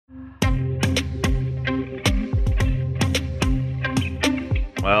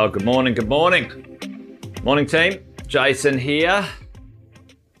Well, good morning, good morning. Morning team, Jason here.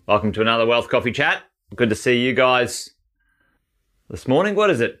 Welcome to another Wealth Coffee Chat. Good to see you guys this morning.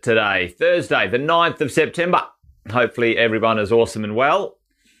 What is it today? Thursday, the 9th of September. Hopefully everyone is awesome and well.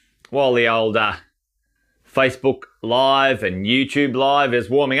 While the old Facebook Live and YouTube Live is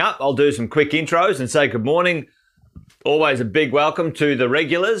warming up, I'll do some quick intros and say good morning. Always a big welcome to the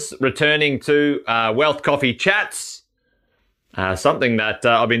regulars returning to Wealth Coffee Chats. Something that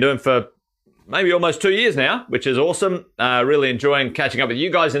I've been doing for maybe almost 2 years now, which is awesome. Really enjoying catching up with you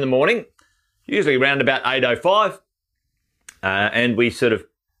guys in the morning, usually around about 8:05. And we sort of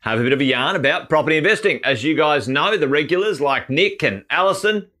have a bit of a yarn about property investing. As you guys know, the regulars like Nick and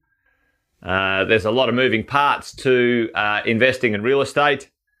Alison, there's a lot of moving parts to investing in real estate,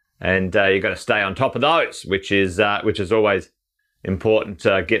 and you've got to stay on top of those, which is always important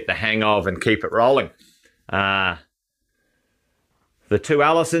to get the hang of and keep it rolling. The two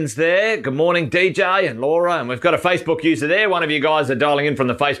Alisons there. Good morning, DJ and Laura. And we've got a Facebook user there. One of you guys are dialing in from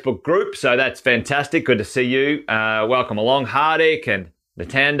the Facebook group, so that's fantastic. Good to see you. Welcome along, Hardik and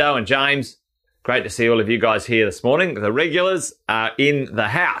Natando and James. Great to see all of you guys here this morning. The regulars are in the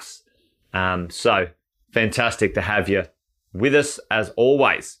house. So fantastic to have you with us as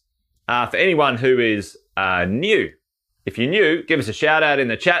always. For anyone who is new, if you're new, give us a shout out in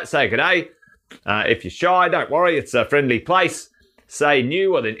the chat. Say good day. If you're shy, don't worry. It's a friendly place. Say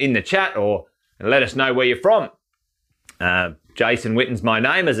new or in the chat, or let us know where you're from. Jason Witten's my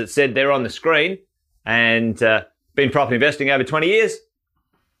name, as it said there on the screen, and been property investing over 20 years,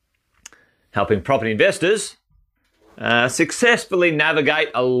 helping property investors successfully navigate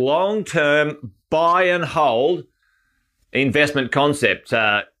a long-term buy and hold investment concept.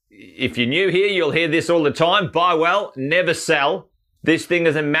 If you're new here, you'll hear this all the time. Buy well, never sell. This thing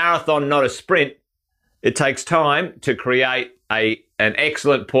is a marathon, not a sprint. It takes time to create an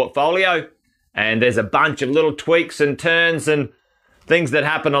excellent portfolio, and there's a bunch of little tweaks and turns and things that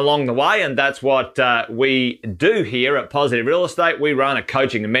happen along the way, and that's what we do here at Positive Real Estate. We run a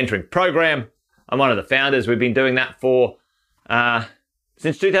coaching and mentoring program. I'm one of the founders. We've been doing that for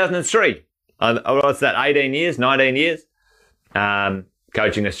since 2003. What's that, 18 years, 19 years?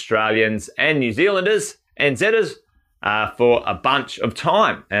 Coaching Australians and New Zealanders and Zetters for a bunch of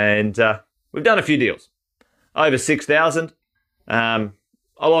time, and we've done a few deals. Over 6,000.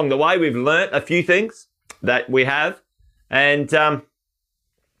 Along the way, we've learnt a few things that we have. And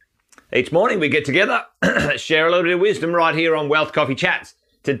each morning we get together, share a little bit of wisdom right here on Wealth Coffee Chats.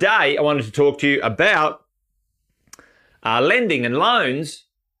 Today, I wanted to talk to you about lending and loans.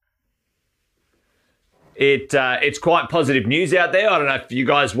 It's quite positive news out there. I don't know if you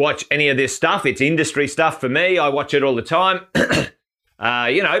guys watch any of this stuff. It's industry stuff for me. I watch it all the time.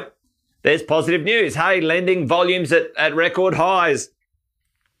 There's positive news. Hey, lending volumes at record highs.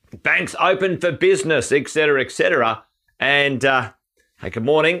 Banks open for business, etc., etc. And hey, good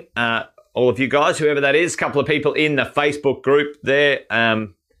morning, all of you guys, whoever that is. A couple of people in the Facebook group there.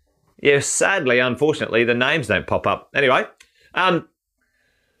 Sadly, unfortunately, the names don't pop up. Anyway,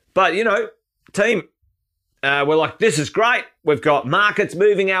 but, team, we're like, this is great. We've got markets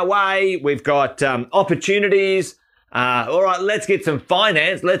moving our way. We've got opportunities. All right, let's get some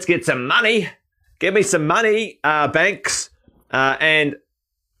finance. Let's get some money. Give me some money, banks. And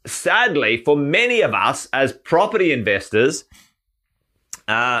sadly, for many of us as property investors,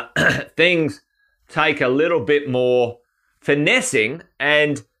 things take a little bit more finessing,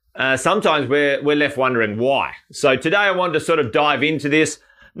 and sometimes we're left wondering why. So today I wanted to sort of dive into this,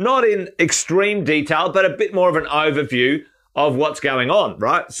 not in extreme detail, but a bit more of an overview of what's going on,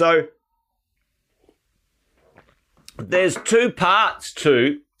 right? So there's two parts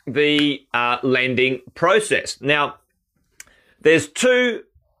to the lending process. Now, there's two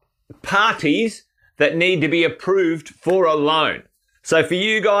parties that need to be approved for a loan. So for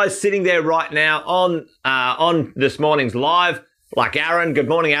you guys sitting there right now on this morning's live, like Aaron, good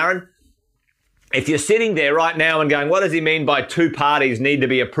morning, Aaron. If you're sitting there right now and going, what does he mean by two parties need to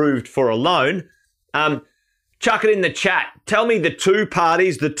be approved for a loan? Chuck it in the chat. Tell me the two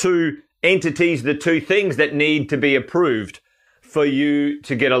parties, the two entities, the two things that need to be approved for you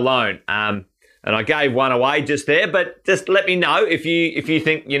to get a loan. And I gave one away just there, but just let me know if you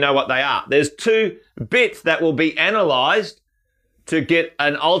think you know what they are. There's two bits that will be analysed to get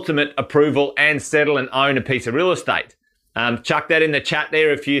an ultimate approval and settle and own a piece of real estate. Chuck that in the chat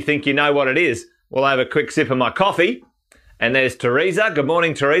there if you think you know what it is. We'll have a quick sip of my coffee. And there's Teresa. Good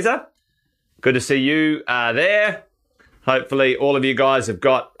morning, Teresa. Good to see you there. Hopefully all of you guys have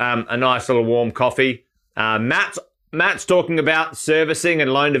got a nice little warm coffee. Matt's talking about servicing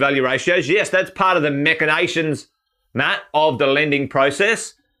and loan to value ratios. Yes, that's part of the machinations Matt, of the lending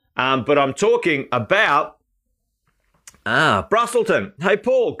process. But I'm talking about Brusselton. Hey,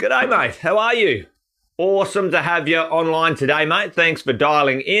 Paul. G'day, mate. How are you? Awesome to have you online today, mate. Thanks for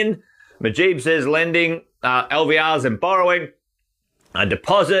dialing in. Majib says lending, LVRs and borrowing, a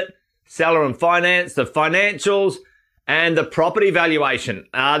deposit, seller and finance, the financials, and the property valuation.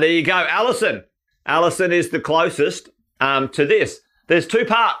 There you go. Alison. Alison is the closest to this. There's two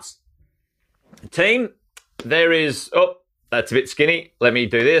parts. Team, there is... Oh, that's a bit skinny. Let me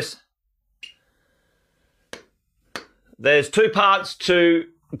do this. There's two parts to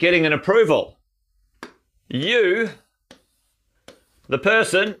getting an approval. You, the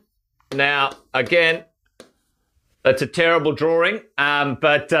person... Now, again, that's a terrible drawing,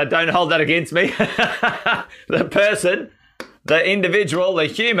 but don't hold that against me. The person, the individual, the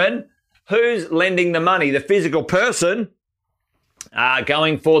human, who's lending the money, the physical person,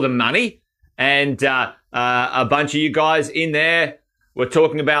 going for the money. And a bunch of you guys in there were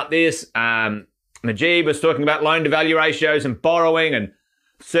talking about this. Majib was talking about loan-to-value ratios and borrowing and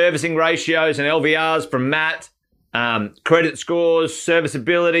servicing ratios and LVRs from Matt. Credit scores,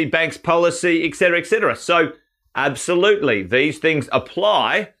 serviceability, bank's policy, etc., etc. So absolutely, these things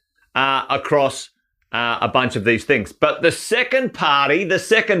apply across a bunch of these things. But the second party, the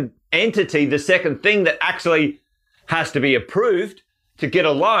second entity, the second thing that actually has to be approved to get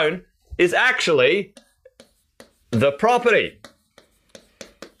a loan is actually the property.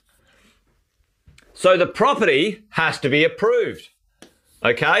 So the property has to be approved,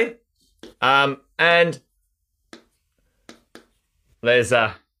 okay? And there's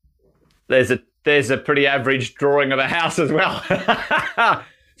a pretty average drawing of a house as well.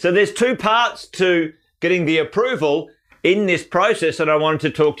 So there's two parts to getting the approval in this process, and I wanted to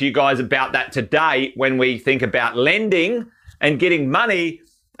talk to you guys about that today when we think about lending and getting money,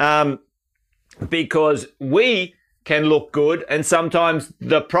 because we can look good and sometimes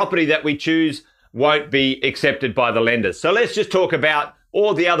the property that we choose won't be accepted by the lenders. So let's just talk about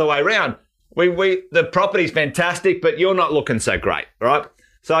all the other way around. The property's fantastic, but you're not looking so great, right?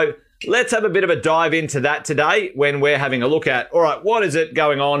 So let's have a bit of a dive into that today when we're having a look at, all right, what is it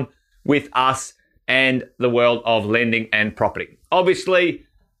going on with us and the world of lending and property? Obviously,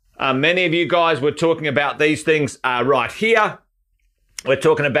 many of you guys were talking about these things right here. We're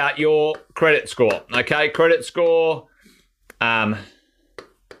talking about your credit score, okay? Credit score,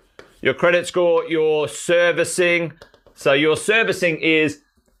 your credit score, your servicing. So your servicing is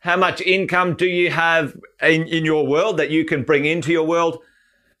how much income do you have in your world that you can bring into your world?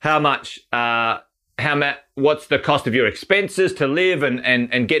 What's the cost of your expenses to live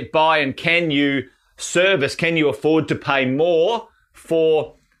and get by? And can you afford to pay more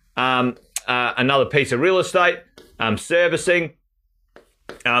for another piece of real estate? Servicing,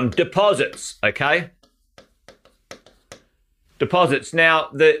 deposits, okay? Deposits. Now,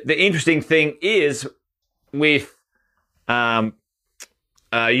 the interesting thing is with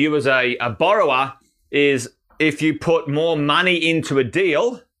you as a borrower is if you put more money into a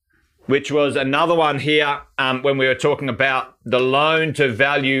deal, which was another one here when we were talking about the loan to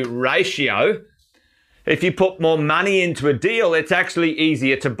value ratio. If you put more money into a deal, it's actually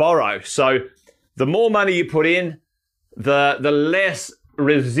easier to borrow. So the more money you put in, the less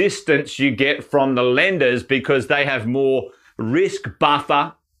resistance you get from the lenders because they have more risk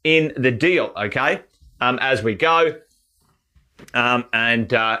buffer in the deal, okay, as we go.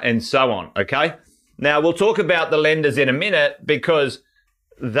 And so on, okay? Now, we'll talk about the lenders in a minute because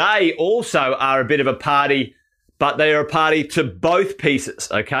they also are a bit of a party, but they are a party to both pieces,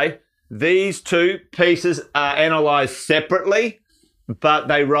 okay? These two pieces are analysed separately, but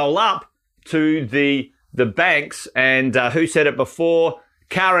they roll up to the banks. And who said it before?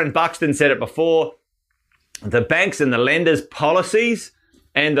 Karen Buxton said it before. The banks and the lenders' policies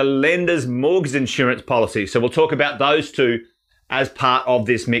and the lenders' mortgage insurance policy. So we'll talk about those two as part of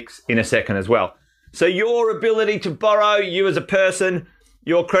this mix in a second as well. So your ability to borrow, you as a person,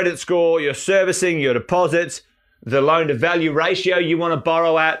 your credit score, your servicing, your deposits, the loan to value ratio you want to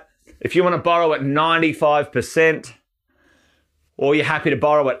borrow at. If you want to borrow at 95% or you're happy to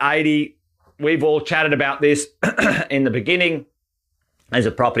borrow at 80%, we've all chatted about this in the beginning. As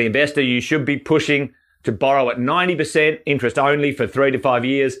a property investor, you should be pushing to borrow at 90% interest only for 3 to 5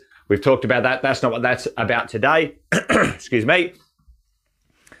 years. We've talked about that. That's not what that's about today. Excuse me.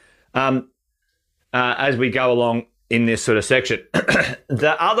 As we go along in this sort of section.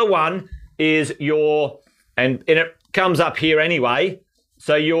 The other one is and it comes up here anyway,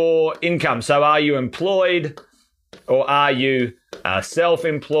 so your income. So are you employed or are you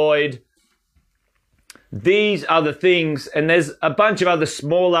self-employed? These are the things, and there's a bunch of other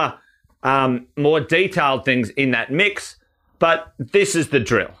smaller more detailed things in that mix, but this is the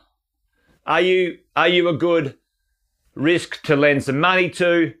drill. Are you a good risk to lend some money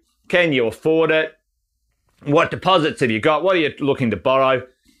to? Can you afford it? What deposits have you got? What are you looking to borrow?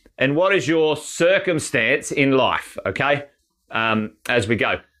 And what is your circumstance in life, okay, as we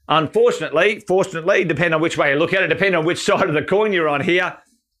go? Unfortunately, fortunately, depending on which way you look at it, depending on which side of the coin you're on here,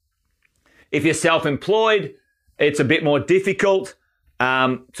 if you're self-employed, it's a bit more difficult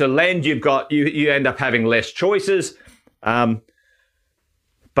to lend. You end up having less choices.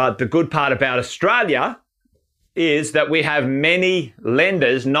 But the good part about Australia is that we have many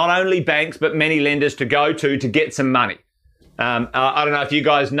lenders, not only banks, but many lenders to go to get some money. I don't know if you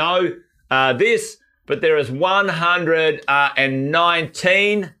guys know this, but there is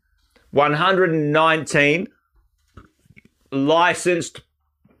 119 licensed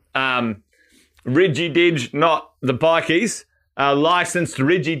Rigidigi, not the bikies, licensed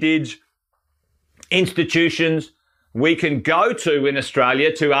Rigidigi institutions we can go to in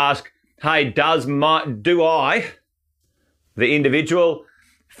Australia to ask, hey, do I, the individual,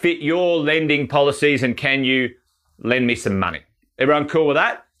 fit your lending policies, and can you lend me some money? Everyone cool with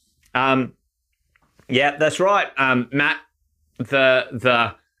that? Yeah, that's right. Matt,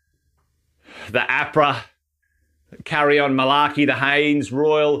 the APRA, Carry On Malarkey, the Haynes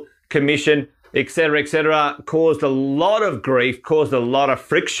Royal Commission, etc., caused a lot of grief, caused a lot of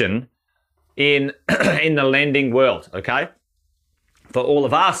friction in the lending world, okay? For all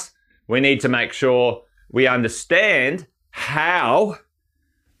of us, we need to make sure we understand how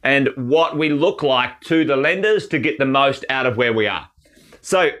and what we look like to the lenders to get the most out of where we are.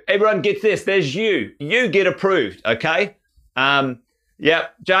 So everyone gets this. There's you. You get approved, okay? Yeah,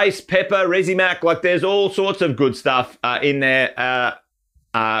 Jace, Pepper, Resimac, like there's all sorts of good stuff in there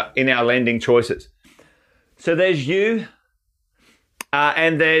in our lending choices. So there's you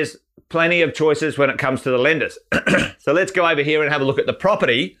and there's plenty of choices when it comes to the lenders. So let's go over here and have a look at the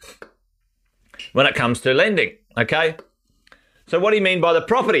property when it comes to lending, okay? So what do you mean by the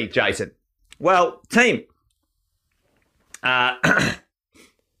property, Jason? Well, team,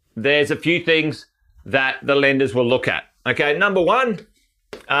 there's a few things that the lenders will look at. Okay, number one,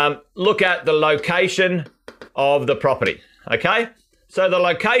 look at the location of the property, okay? So the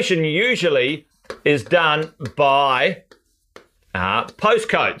location usually is done by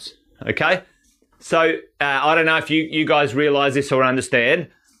postcodes, okay? So I don't know if you guys realize this or understand,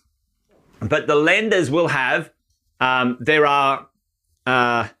 but the lenders will have, there are,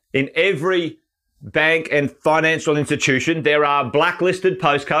 in every bank and financial institution, there are blacklisted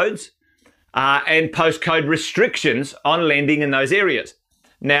postcodes and postcode restrictions on lending in those areas.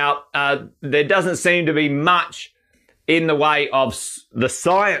 Now, there doesn't seem to be much in the way of the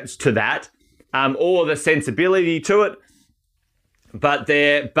science to that or the sensibility to it, but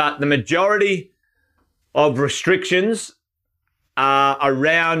the majority of restrictions are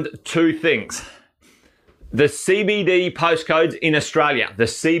around two things. The CBD postcodes in Australia, the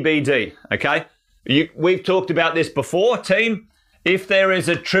CBD, okay? We've talked about this before, team. If there is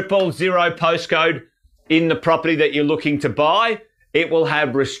a 000 postcode in the property that you're looking to buy, it will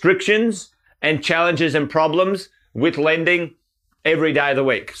have restrictions and challenges and problems with lending every day of the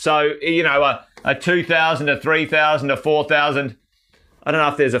week. So, you know, a 2,000, a 3,000, a 4,000, I don't know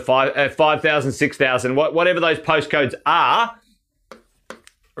if there's a 5,000, 6,000, whatever those postcodes are,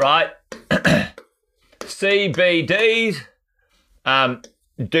 right? CBDs,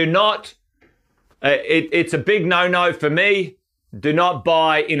 do not, it's a big no-no for me. Do not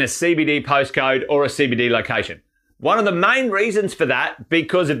buy in a CBD postcode or a CBD location. One of the main reasons for that,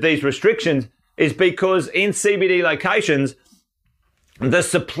 because of these restrictions, is because in CBD locations, the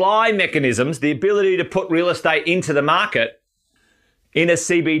supply mechanisms, the ability to put real estate into the market in a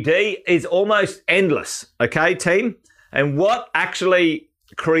CBD is almost endless, okay, team? And what actually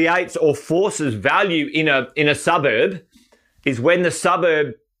creates or forces value in a suburb is when the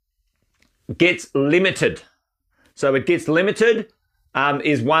suburb gets limited. So it gets limited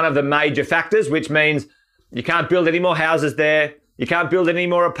is one of the major factors, which means you can't build any more houses there. You can't build any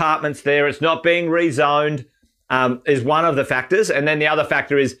more apartments there. It's not being rezoned is one of the factors. And then the other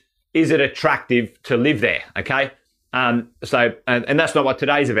factor is it attractive to live there, okay? And that's not what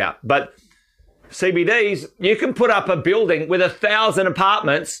today's about. But CBDs, you can put up a building with 1,000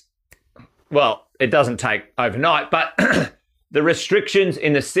 apartments. Well, it doesn't take overnight, but the restrictions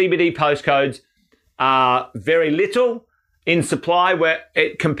in the CBD postcodes are very little in supply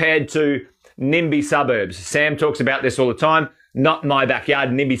compared to NIMBY suburbs. Sam talks about this all the time. Not my backyard,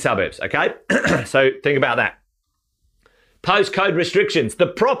 NIMBY suburbs, okay? So think about that. Postcode restrictions. The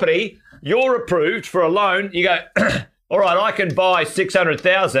property, you're approved for a loan. You go, all right, I can buy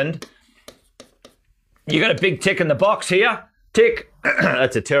 600,000 You got a big tick in the box here. Tick.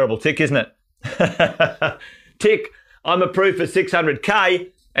 That's a terrible tick, isn't it? Tick. I'm approved for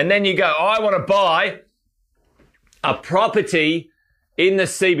 600K. And then you go, I want to buy a property in the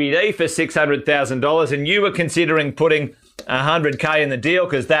CBD for $600,000, and you were considering putting 100K in the deal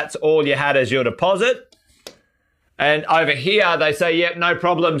because that's all you had as your deposit. And over here, they say, yep, no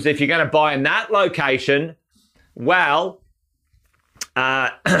problems. If you're going to buy in that location, well,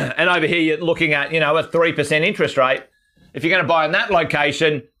 and over here, you're looking at, a 3% interest rate. If you're going to buy in that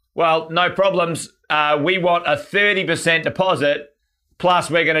location, well, no problems. We want a 30% deposit, plus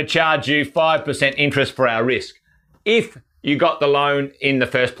we're going to charge you 5% interest for our risk if you got the loan in the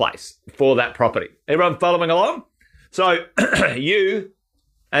first place for that property. Everyone following along? So you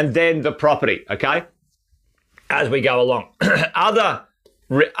and then the property, okay, as we go along. Other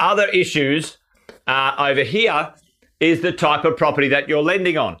issues over here is the type of property that you're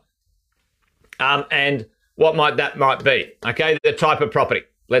lending on, and what that might be, okay, the type of property.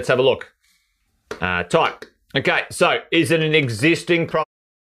 Let's have a look. Type. Okay, so is it an existing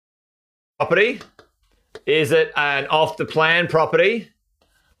property? Is it an off-the-plan property?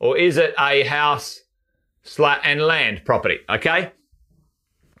 Or is it a house and land property, okay?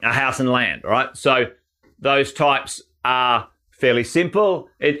 A house and land, all right? So those types are fairly simple.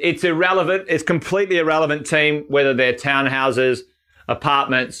 It's irrelevant. It's completely irrelevant, team, whether they're townhouses,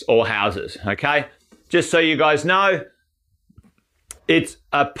 apartments, or houses, okay? Just so you guys know, it's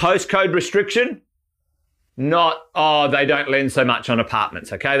a postcode restriction, not, they don't lend so much on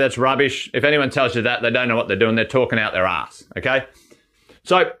apartments, okay? That's rubbish. If anyone tells you that, they don't know what they're doing. They're talking out their ass, okay?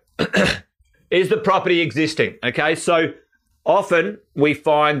 So is the property existing, okay? So often we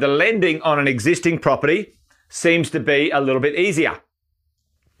find the lending on an existing property seems to be a little bit easier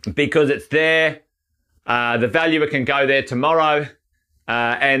because it's there. The valuer can go there tomorrow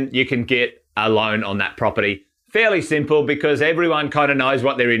and you can get a loan on that property. Fairly simple because everyone kind of knows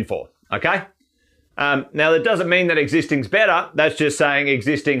what they're in for, okay? Now, that doesn't mean that existing's better. That's just saying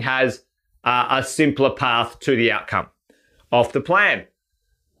existing has a simpler path to the outcome. Off the plan.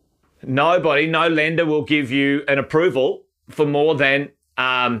 No lender will give you an approval for more than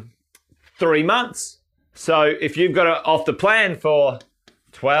 3 months. So if you've got it off the plan for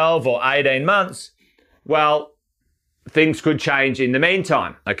 12 or 18 months, well, things could change in the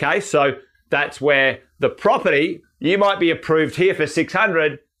meantime, okay? So that's where the property, you might be approved here for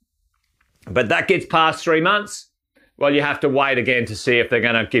 600, but that gets past 3 months, well, you have to wait again to see if they're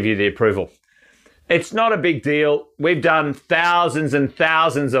going to give you the approval. It's not a big deal. We've done thousands and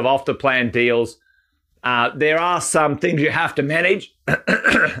thousands of off-the-plan deals. There are some things you have to manage. A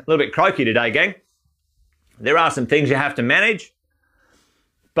little bit croaky today, gang. There are some things you have to manage,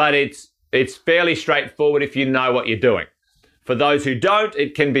 but it's fairly straightforward if you know what you're doing. For those who don't,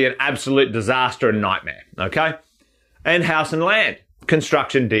 it can be an absolute disaster and nightmare, okay? And house and land,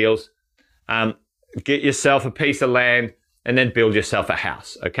 construction deals. Get yourself a piece of land and then build yourself a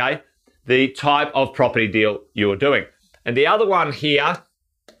house, okay? The type of property deal you're doing. And the other one here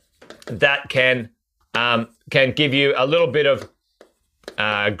that can give you a little bit of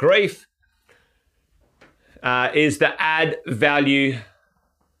grief is the add value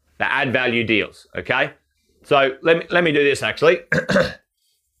deals, okay? So let me do this actually.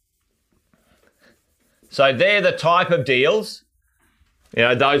 So they're the type of deals,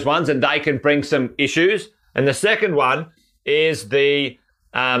 those ones, and they can bring some issues. And the second one is the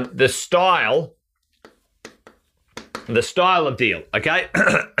style of deal, okay?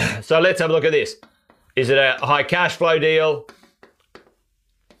 So let's have a look at this. Is it a high cash flow deal?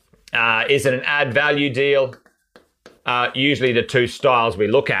 Is it an add value deal? Usually the two styles we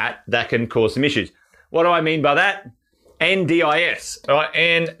look at that can cause some issues. What do I mean by that? NDIS, right?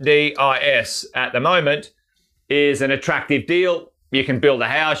 NDIS at the moment is an attractive deal. You can build a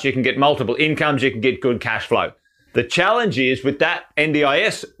house, you can get multiple incomes, you can get good cash flow. The challenge is with that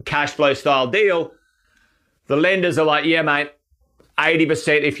NDIS cash flow style deal, the lenders are like, yeah, mate,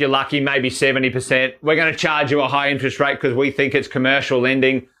 80% if you're lucky, maybe 70%. We're going to charge you a high interest rate because we think it's commercial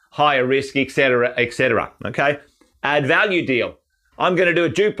lending, higher risk, etc., etc. Okay? Add value deal. I'm going to do a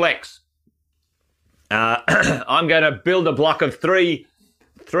duplex. I'm going to build a block of three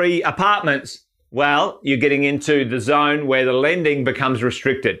apartments. Well, you're getting into the zone where the lending becomes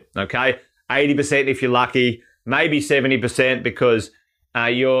restricted. Okay? 80% if you're lucky, maybe 70% because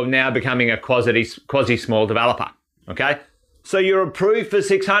you're now becoming a quasi-small developer. Okay? So you're approved for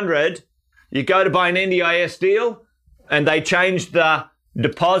 600. You go to buy an NDIS deal and they change the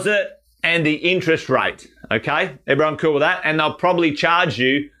deposit and the interest rate. Okay? Everyone cool with that? And they'll probably charge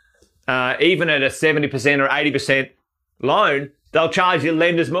you, even at a 70% or 80% loan, they'll charge you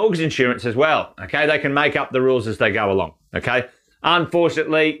lender's mortgage insurance as well. Okay, they can make up the rules as they go along. Okay,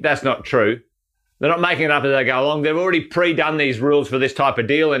 unfortunately, that's not true. They're not making it up as they go along. They've already pre-done these rules for this type of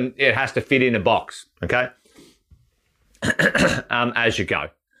deal, and it has to fit in a box. Okay, as you go.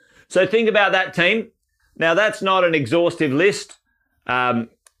 So think about that, team. Now, that's not an exhaustive list.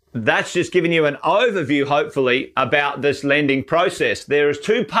 That's just giving you an overview, hopefully, about this lending process. There is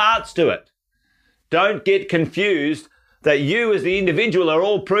 2 parts to it. Don't get confused that you as the individual are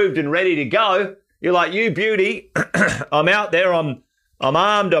all proved and ready to go. You're like, you beauty, I'm out there, I'm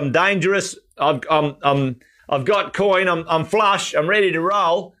armed, I'm dangerous, I've got coin, I'm flush, I'm ready to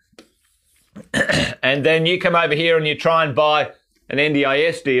roll. And then you come over here and you try and buy an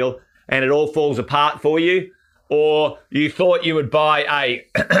NDIS deal and it all falls apart for you. Or you thought you would buy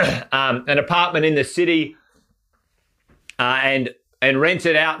an apartment in the city and rent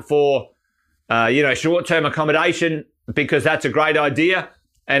it out for short-term accommodation because that's a great idea,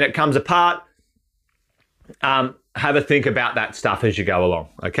 and it comes apart. Have a think about that stuff as you go along.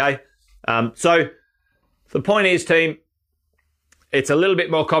 Okay, so the point is, team, it's a little bit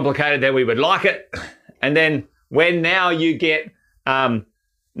more complicated than we would like it, and then when now you get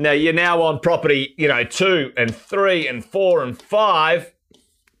now you're now on property, 2 and 3 and 4 and 5.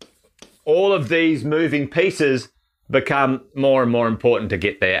 All of these moving pieces become more and more important to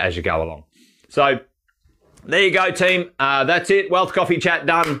get there as you go along. So there you go, team. That's it. Wealth Coffee Chat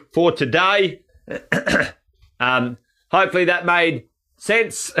done for today. Hopefully that made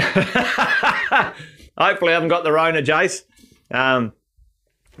sense. Hopefully I haven't got the Rona, Jace.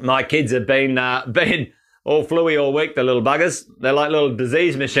 My kids have been all fluey all week, the little buggers. They're like little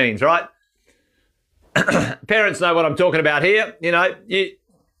disease machines, right? Parents know what I'm talking about here.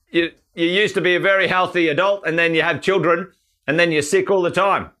 You used to be a very healthy adult, and then you have children, and then you're sick all the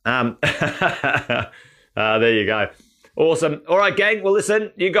time. There you go. Awesome. All right, gang. Well,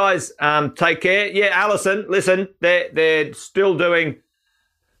 listen, you guys take care. Yeah, Alison, listen, they're still doing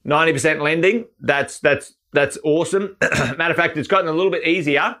 90% lending. That's awesome. Matter of fact, it's gotten a little bit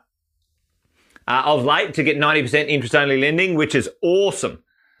easier of late to get 90% interest-only lending, which is awesome.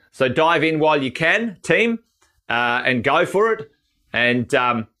 So dive in while you can, team, and go for it. And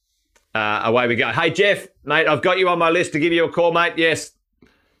away we go. Hey, Jeff, mate, I've got you on my list to give you a call, mate. Yes.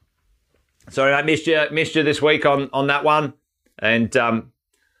 Sorry, I missed you this week on that one. And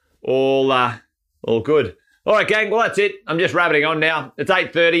all good. All right, gang. Well, that's it. I'm just rabbiting on now. It's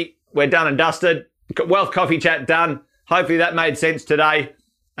 8:30. We're done and dusted. Wealth Coffee Chat done. Hopefully that made sense today.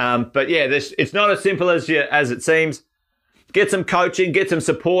 But yeah, it's not as simple as it seems. Get some coaching, get some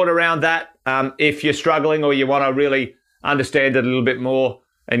support around that if you're struggling or you want to really understand it a little bit more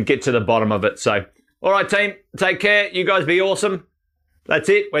and get to the bottom of it. So, all right, team, take care. You guys be awesome. That's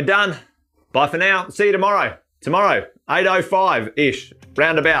it. We're done. Bye for now. See you tomorrow. Tomorrow, 8:05-ish,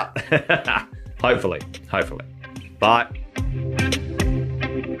 roundabout. Hopefully. Bye.